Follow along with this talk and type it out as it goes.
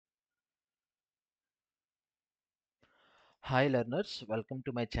Hi learners, welcome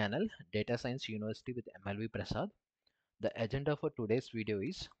to my channel Data Science University with MLV Prasad. The agenda for today's video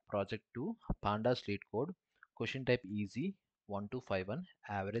is Project 2 Pandas LeetCode Question Type Easy 1251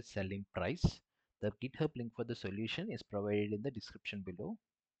 Average Selling Price. The GitHub link for the solution is provided in the description below.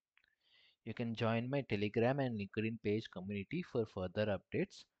 You can join my Telegram and LinkedIn page community for further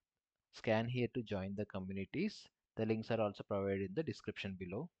updates. Scan here to join the communities. The links are also provided in the description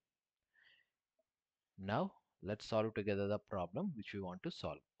below. Now let's solve together the problem which we want to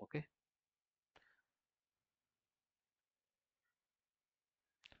solve. Okay.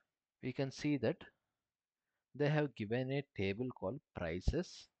 We can see that they have given a table called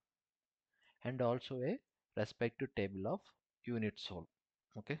prices and also a respective table of units sold.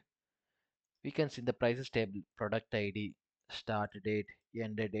 Okay, we can see the prices table, product id, start date,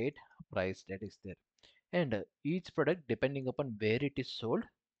 end date, price that is there, and each product depending upon where it is sold,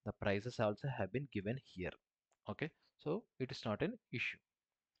 the prices also have been given here. Okay, so it is not an issue.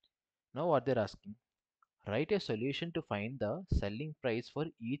 Now what they're asking, write a solution to find the selling price for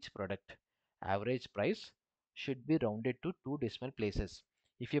each product. Average price should be rounded to two decimal places.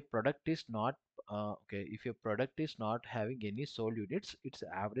 If your product is not if your product is not having any sold units, its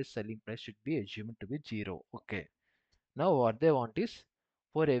average selling price should be assumed to be zero. Okay. Now what they want is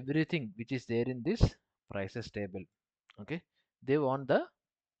for everything which is there in this prices table. Okay. They want the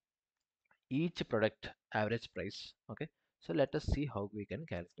each product average price. Okay. So let us see how we can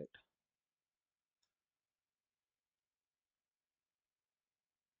calculate.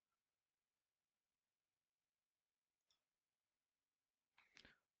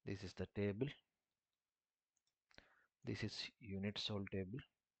 This is the table. This is unit sold table.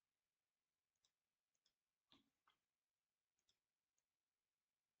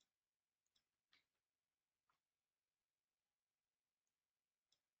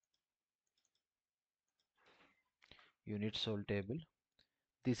 Unit sold table.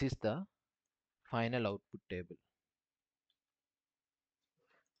 This is the final output table.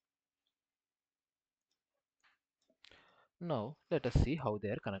 Now let us see how they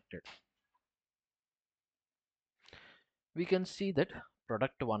are connected. We can see that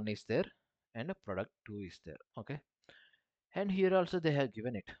product 1 is there and product 2 is there. Okay, and here also they have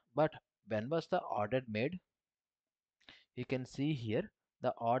given it, but when was the order made? You can see here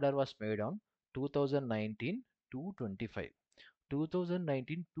the order was made on 2019 to 25.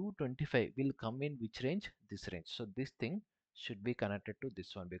 2019 to 25 will come in which range? This range. So this thing should be connected to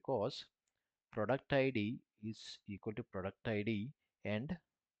this one because product ID is equal to product ID and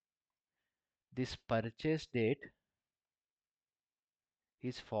this purchase date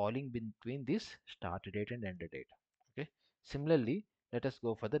is falling between this start date and end date. Okay. Similarly, let us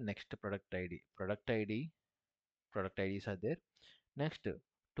go for the next product ID. Product IDs are there. Next,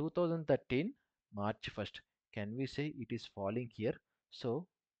 2013 March 1st. Can we say it is falling here? So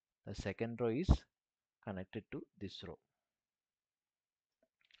the second row is connected to this row.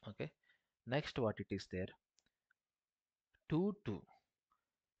 Okay. Next, what it is there? 2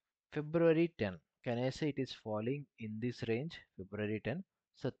 February 10. Can I say it is falling in this range? February 10.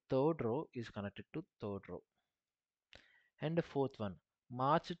 So third row is connected to third row. And the fourth one,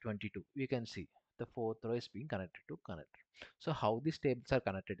 March 22. We can see the fourth row is being connected to connector. So how these tables are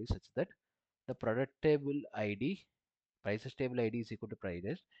connected is such that the product table ID, prices table ID is equal to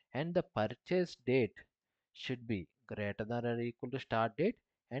prices, and the purchase date should be greater than or equal to start date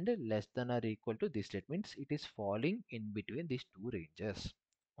and less than or equal to this date, means it is falling in between these two ranges.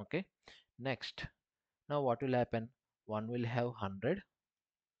 Okay. Next, now what will happen? One will have 100,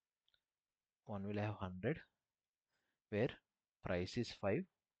 one will have 100 where price is 5,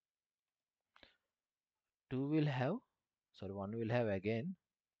 two will have, sorry, one will have again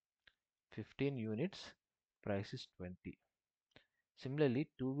 15 units, price is 20. Similarly,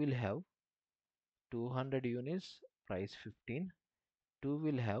 two will have 200 units, price 15. Two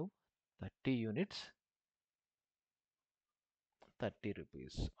will have 30 units, 30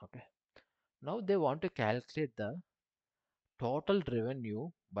 rupees. Okay. Now they want to calculate the total revenue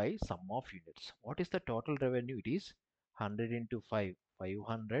by sum of units. What is the total revenue? It is 100 into 5,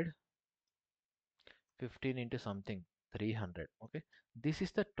 500, 15 into something, 300. Okay. This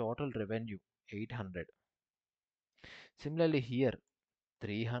is the total revenue, 800. Similarly here,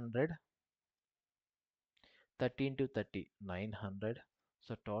 300, 30 into 30, 900.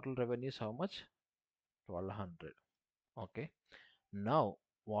 So total revenue is how much? 1200. Okay. Now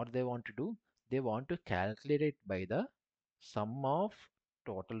what they want to do? They want to calculate it by the sum of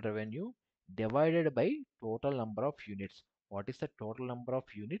total revenue divided by total number of units. What is the total number of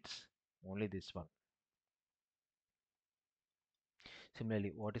units? Only this one.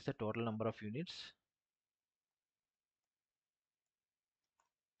 Similarly, what is the total number of units?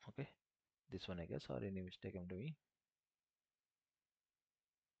 This one I guess, or any mistake I'm doing.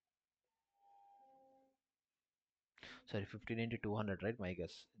 Sorry, 15 into 200, right? My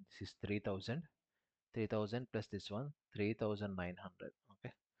guess. This is 3000. 3000 plus this one, 3900.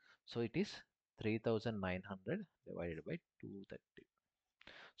 Okay. So it is 3900 divided by 230.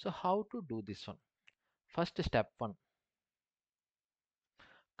 So how to do this one? First step one,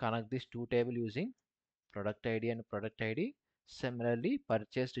 connect this two table using product ID and product ID. Similarly,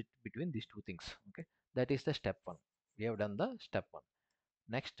 purchased it between these two things. Okay. That is the step one. We have done the step one.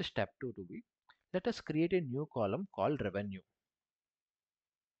 Next step two to be, let us create a new column called revenue.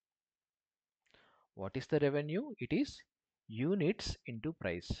 What is the revenue? It is units into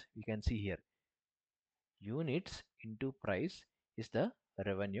price. We can see here units into price is the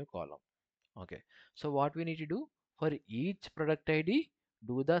revenue column. Okay, so what we need to do, for each product ID,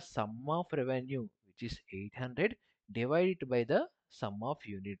 do the sum of revenue, which is 800, divide it by the sum of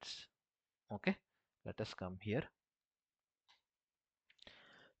units. Okay, let us come here.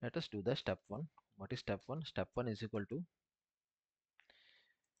 Let us do the step one. What is step one? Step one is equal to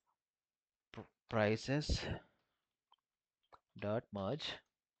prices dot merge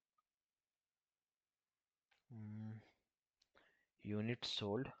units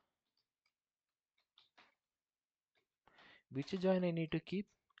sold. Which join I need to keep?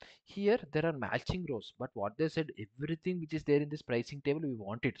 Here there are matching rows, but what they said, everything which is there in this pricing table we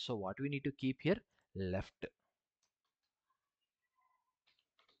want it. So what we need to keep here? Left.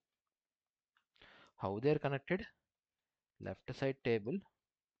 How they are connected? Left side table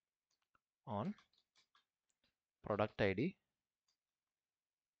on product ID.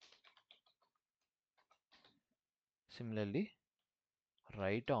 Similarly,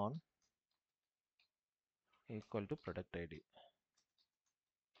 right on equal to product ID.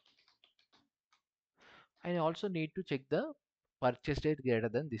 I also need to check the purchase date greater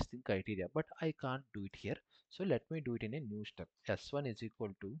than this thing criteria, but I can't do it here. So let me do it in a new step. S1 is equal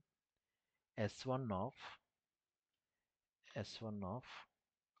to S1 of S1 of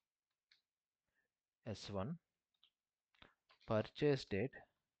S1 purchase date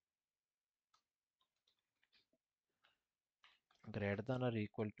greater than or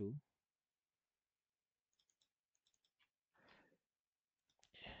equal to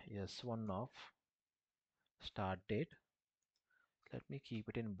S1 of start date. Let me keep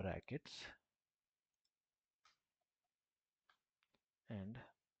it in brackets and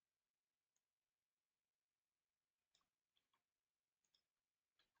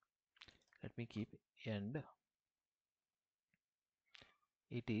let me keep end.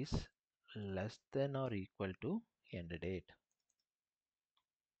 It is less than or equal to end date.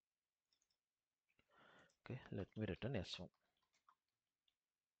 Okay, let me return S1.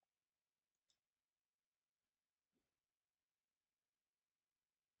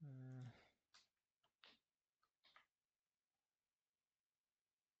 Mm,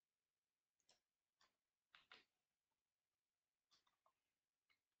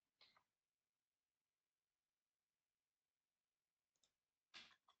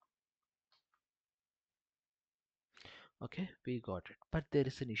 okay, we got it. But there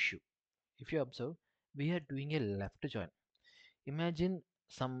is an issue. If you observe, we are doing a left join. Imagine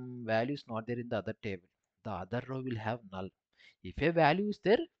some value is not there in the other table. The other row will have null. If a value is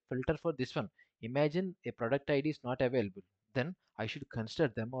there, filter for this one. Imagine a product ID is not available. Then I should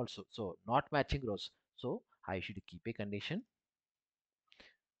consider them also. So not matching rows. So I should keep a condition.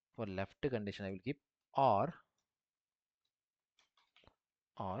 For left condition, I will keep or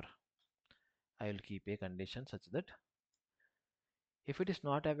or I will keep a condition such that if it is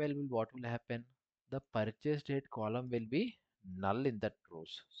not available, what will happen? The purchase date column will be null in that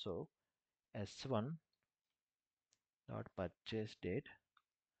rows. So S1 dot purchase date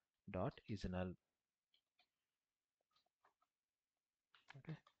dot is null.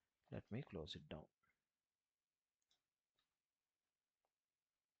 Okay, let me close it down.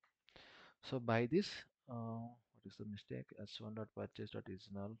 So by this, what is the mistake? S1 dot purchase dot is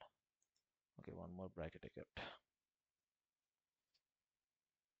null. Okay, one more bracket I kept.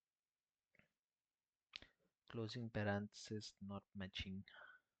 Closing parenthesis not matching.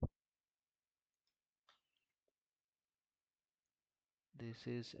 This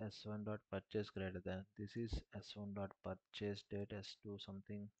is S1 dot purchase greater than. This is S1 dot purchase date S2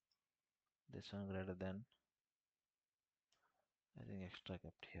 something. This one greater than. I think extra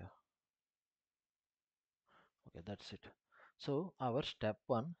kept here. Okay, that's it. So our step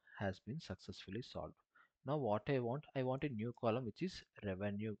one has been successfully solved. Now what I want a new column which is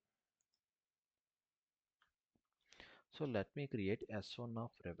revenue. So let me create S1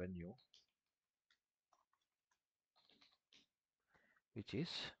 of revenue, which is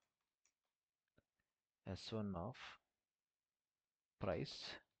S1 of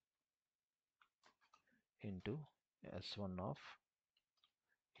price into S1 of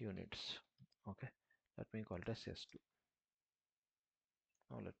units. Okay, let me call it as S2.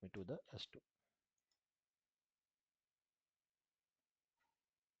 Now let me do the S2.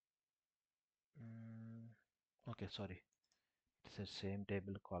 Okay, sorry, it's the same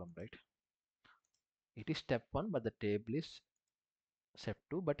table column, right? It is step 1, but the table is step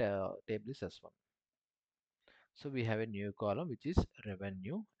 2, but table is S1. So we have a new column which is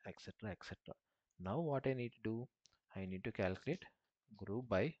revenue, etc., etc. Now what I need to do, I need to calculate group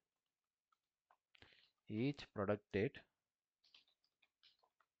by each product date,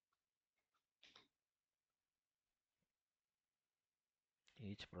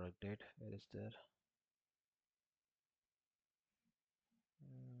 where is there?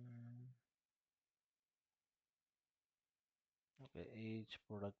 Mm, okay, each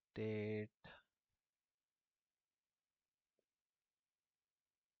product date.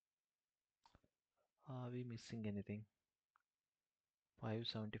 Are we missing anything?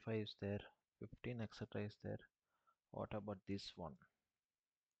 575 is there, 15, etc. is there. What about this one?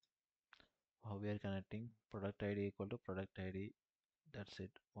 How we are connecting product ID equal to product ID. That's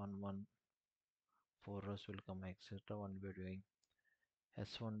it. 4 rows will come, etc. One we are doing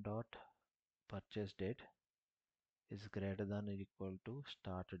S1 dot purchase date is greater than or equal to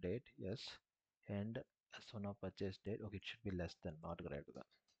start date, yes, and S1 of purchase date, okay, it should be less than, not greater than.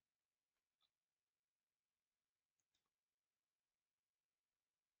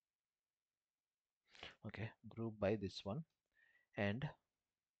 Okay, group by this one, and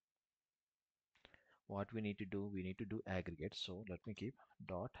what we need to do, we need to do aggregates. So let me keep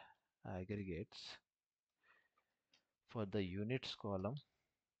dot aggregates for the units column,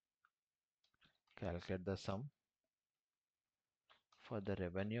 calculate the sum. For the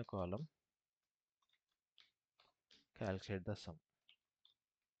revenue column, calculate the sum.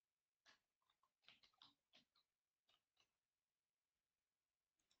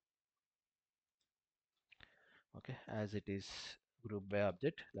 Okay, as it is group by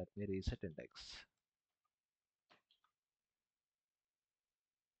object, let me reset index.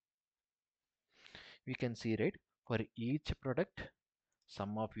 We can see, right, for each product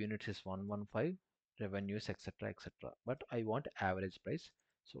sum of units is 115, revenues, etc., etc. But I want average price,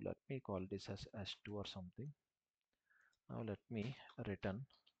 so let me call this as S2 or something. Now let me return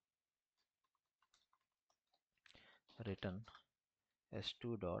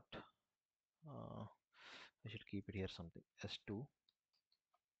S2 dot I should keep it here something, S2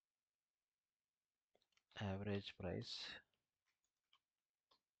 average price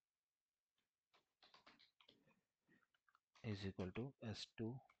is equal to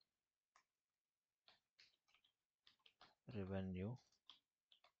S2 revenue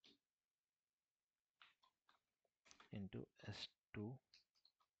into S2,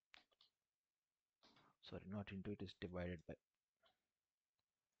 sorry, not into, it is divided by.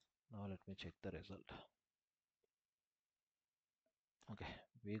 Now let me check the result. Okay,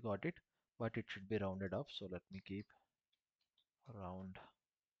 we got it, but it should be rounded off, so let me keep round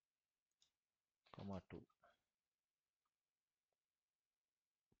comma 2.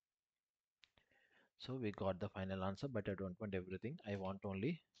 So we got the final answer, but I don't want everything. I want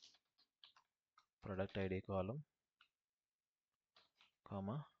only product ID column,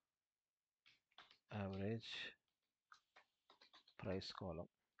 comma, average price column.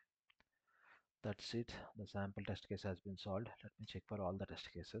 That's it. The sample test case has been solved. Let me check for all the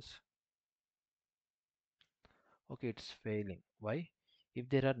test cases. Okay, it's failing. Why? If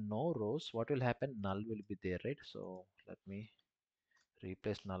there are no rows, what will happen? Null will be there, right? So let me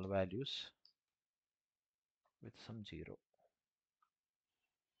replace null values with some 0.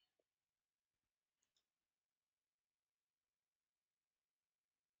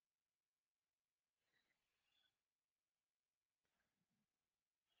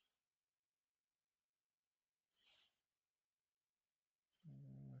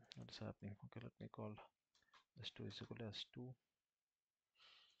 What's happening? Okay, let me call s2 is equal to s2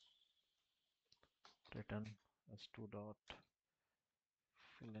 return s2 dot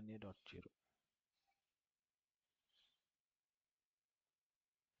fill any dot 0.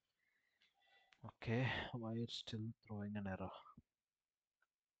 Okay, why it's still throwing an error?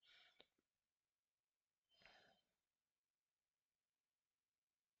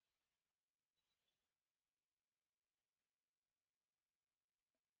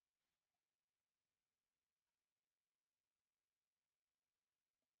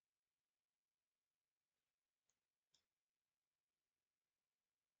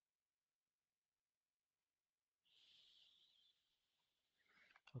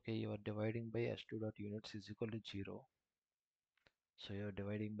 Okay, you are dividing by s2 dot units is equal to 0. So you are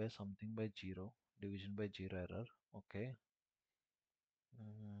dividing by something by 0, division by 0 error. Okay.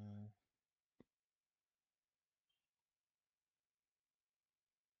 Mm,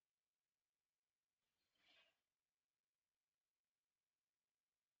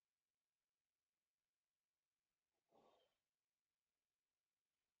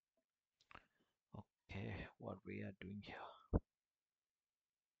 okay, what we are doing here.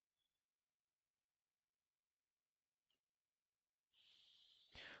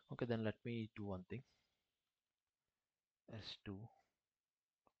 Okay, then let me do one thing. S2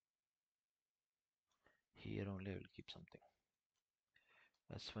 here only I will keep something.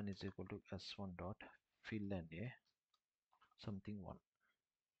 S1 is equal to S1 dot fill and a something 1,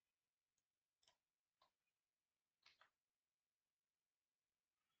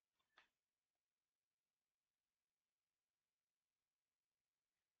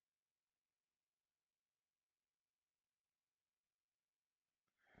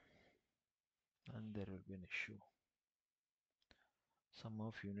 and there will be an issue. Sum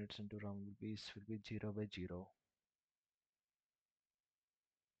of units into round will be 0 by 0.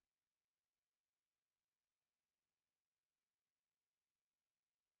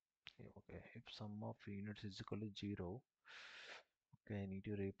 Okay, if sum of units is equal to 0, okay, I need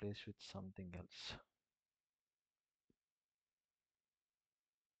to replace with something else.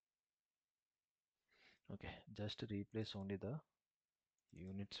 Okay, just replace only the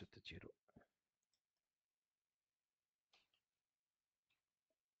units with the 0.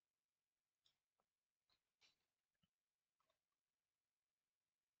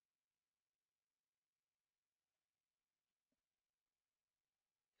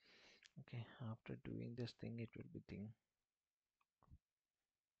 Okay, after doing this thing, it will be thing.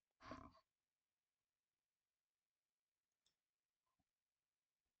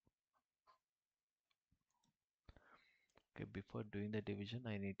 Okay, before doing the division,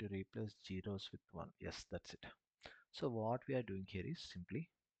 I need to replace zeros with 1. Yes, that's it. So what we are doing here is simply,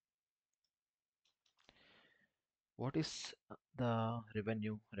 what is the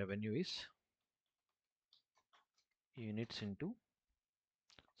revenue? Revenue is units into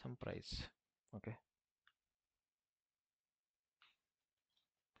some price. Okay,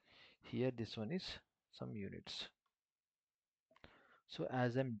 here this one is some units. So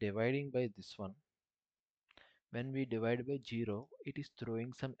as I'm dividing by this one, when we divide by 0, it is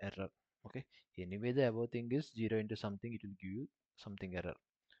throwing some error. Okay, anyway the above thing is 0 into something, it will give you something error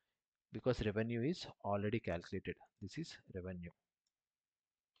because revenue is already calculated. This is revenue.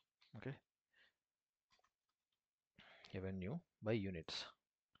 Okay, revenue by units.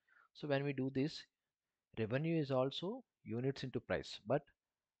 So when we do this, revenue is also units into price, but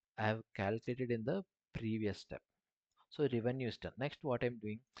I have calculated in the previous step. So revenue is done. Next, what I'm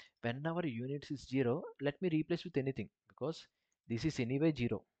doing, whenever units is 0, let me replace with anything because this is anyway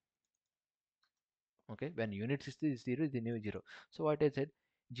 0. Okay, when units is 0 is anyway 0. So what I said,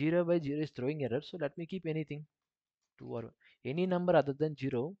 0 by 0 is throwing error. So let me keep anything, 2 or any number other than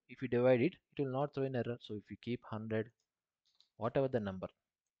 0. If you divide it, it will not throw an error. So if you keep 100, whatever the number,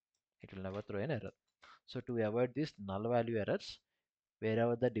 it will never throw an error. So to avoid these null value errors,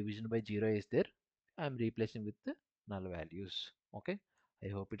 wherever the division by 0 is there, I am replacing with the null values. Okay, I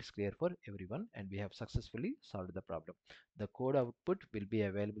hope it is clear for everyone and we have successfully solved the problem. The code output will be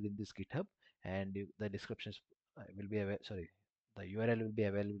available in this GitHub, and the descriptions will be sorry, the URL will be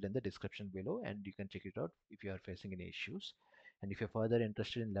available in the description below, and you can check it out if you are facing any issues. And if you're further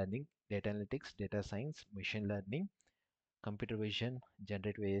interested in learning data analytics, data science, machine learning, computer vision,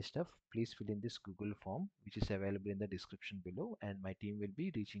 generative AI stuff, please fill in this Google form which is available in the description below, and my team will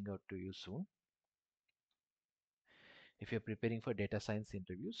be reaching out to you soon. If you're preparing for data science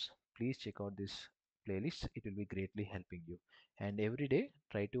interviews, please check out this playlist. It will be greatly helping you. And every day,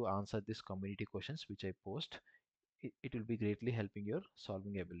 try to answer these community questions which I post. It will be greatly helping your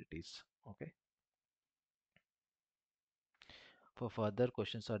solving abilities. Okay. For further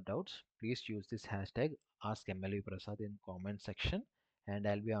questions or doubts, please use this hashtag AskMLV Prasad in comment section, and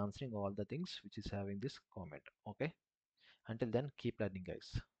I'll be answering all the things which is having this comment. Okay. Until then, keep learning,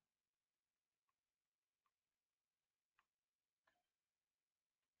 guys.